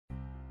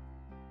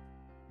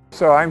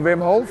So I'm Wim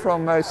Hol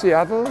from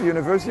Seattle,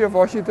 University of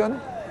Washington.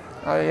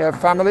 I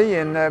have family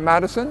in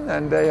Madison,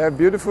 and they have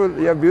beautiful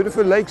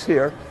lakes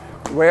here.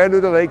 Where do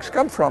the lakes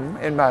come from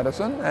in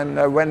Madison,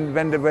 and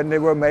when they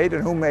were made,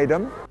 and who made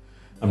them?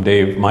 I'm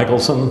Dave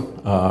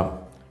Michelson,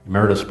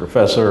 Emeritus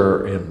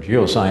Professor in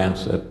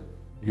Geoscience at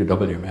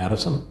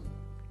UW-Madison,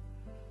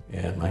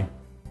 and my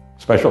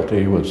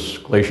specialty was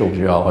glacial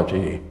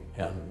geology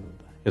and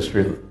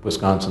history of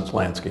Wisconsin's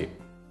landscape.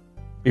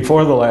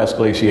 Before the last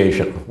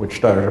glaciation, which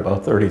started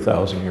about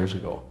 30,000 years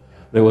ago,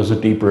 there was a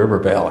deep river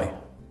valley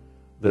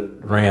that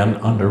ran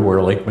under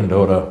where Lake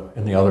Mendota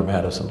and the other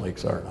Madison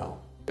lakes are now.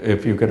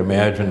 If you could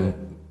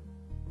imagine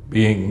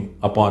being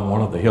up on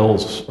one of the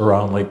hills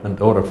around Lake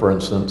Mendota, for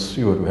instance,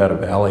 you would have had a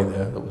valley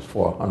there that was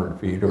 400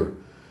 feet or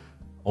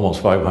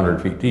almost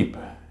 500 feet deep.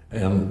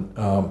 And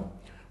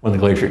when the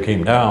glacier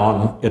came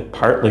down, it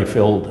partly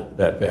filled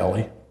that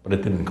valley, but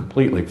it didn't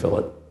completely fill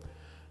it.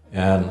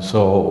 And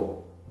so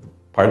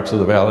parts of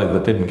the valley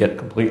that didn't get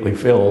completely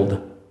filled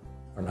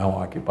are now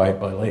occupied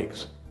by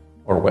lakes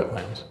or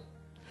wetlands.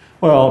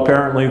 Well,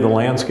 apparently the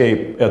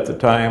landscape at the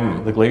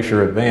time the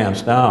glacier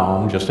advanced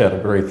down just had a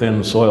very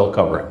thin soil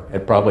covering.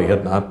 It probably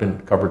had not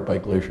been covered by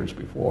glaciers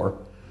before.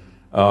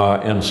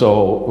 And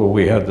so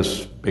we had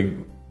this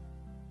big,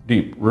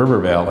 deep river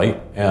valley,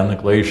 and the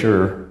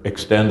glacier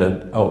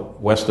extended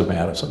out west of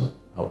Madison,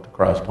 out to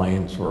Cross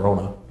Plains,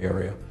 Verona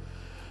area.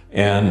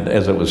 And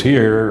as it was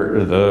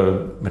here,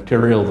 the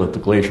material that the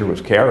glacier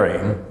was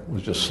carrying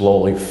was just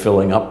slowly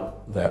filling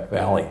up that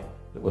valley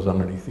that was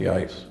underneath the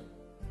ice.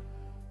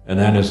 And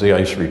then as the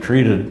ice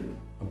retreated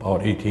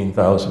about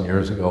 18,000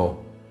 years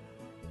ago,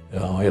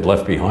 it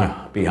left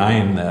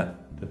behind the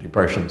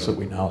depressions that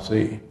we now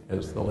see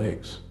as the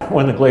lakes.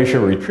 When the glacier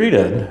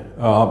retreated,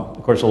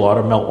 of course, a lot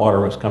of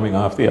meltwater was coming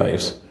off the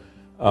ice.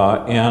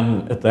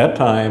 And at that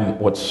time,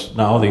 what's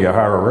now the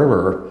Yahara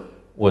River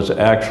was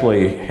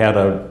actually had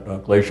a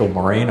glacial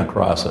moraine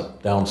across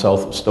it down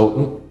south of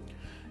Stoughton.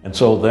 And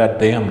so that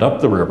dammed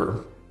up the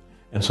river.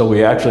 And so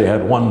we actually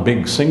had one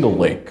big single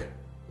lake.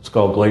 It's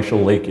called Glacial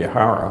Lake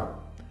Yahara,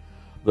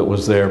 that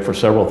was there for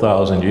several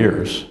thousand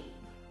years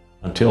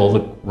until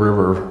the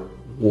river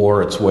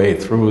wore its way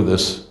through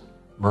this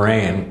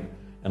moraine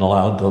and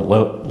allowed the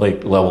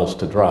lake levels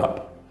to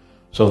drop.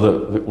 So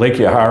the Lake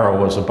Yahara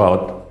was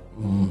about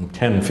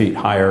 10 feet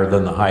higher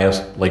than the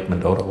highest Lake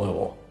Mendota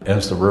level.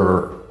 As the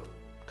river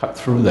cut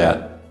through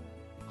that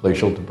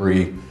glacial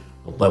debris,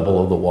 the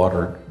level of the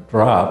water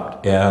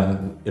dropped,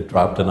 and it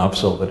dropped enough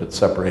so that it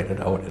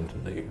separated out into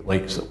the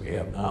lakes that we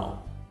have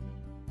now.